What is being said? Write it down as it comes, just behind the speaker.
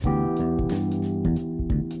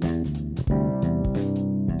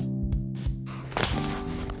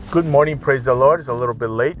Good morning, praise the Lord. It's a little bit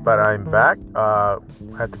late, but I'm back.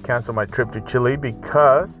 Had to cancel my trip to Chile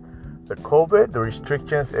because the COVID, the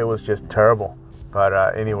restrictions, it was just terrible. But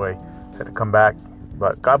anyway, had to come back.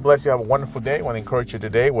 But God bless you. Have a wonderful day. I want to encourage you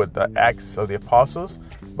today with the Acts of the Apostles,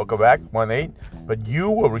 Book of Acts 1:8. But you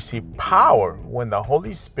will receive power when the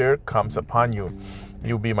Holy Spirit comes upon you.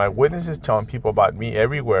 You'll be my witnesses, telling people about me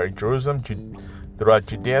everywhere, Jerusalem, throughout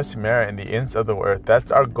Judea, Samaria, and the ends of the earth.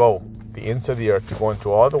 That's our goal. The ends of the earth, to go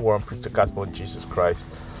into all the world and preach the gospel of Jesus Christ.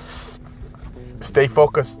 Stay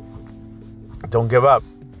focused. Don't give up.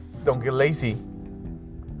 Don't get lazy.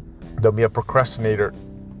 Don't be a procrastinator.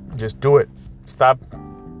 Just do it. Stop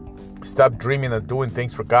dreaming of doing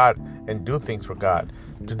things for God and do things for God.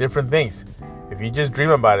 Do different things. If you just dream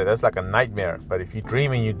about it, that's like a nightmare. But if you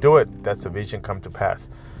dream and you do it, that's a vision come to pass.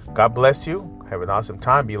 God bless you. Have an awesome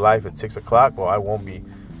time. Be live at 6 o'clock. Well, I won't be.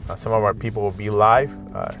 Some of our people will be live,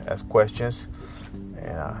 ask questions,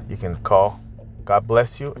 and you can call. God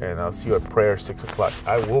bless you, and I'll see you at prayer 6 o'clock.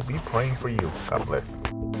 I will be praying for you. God bless.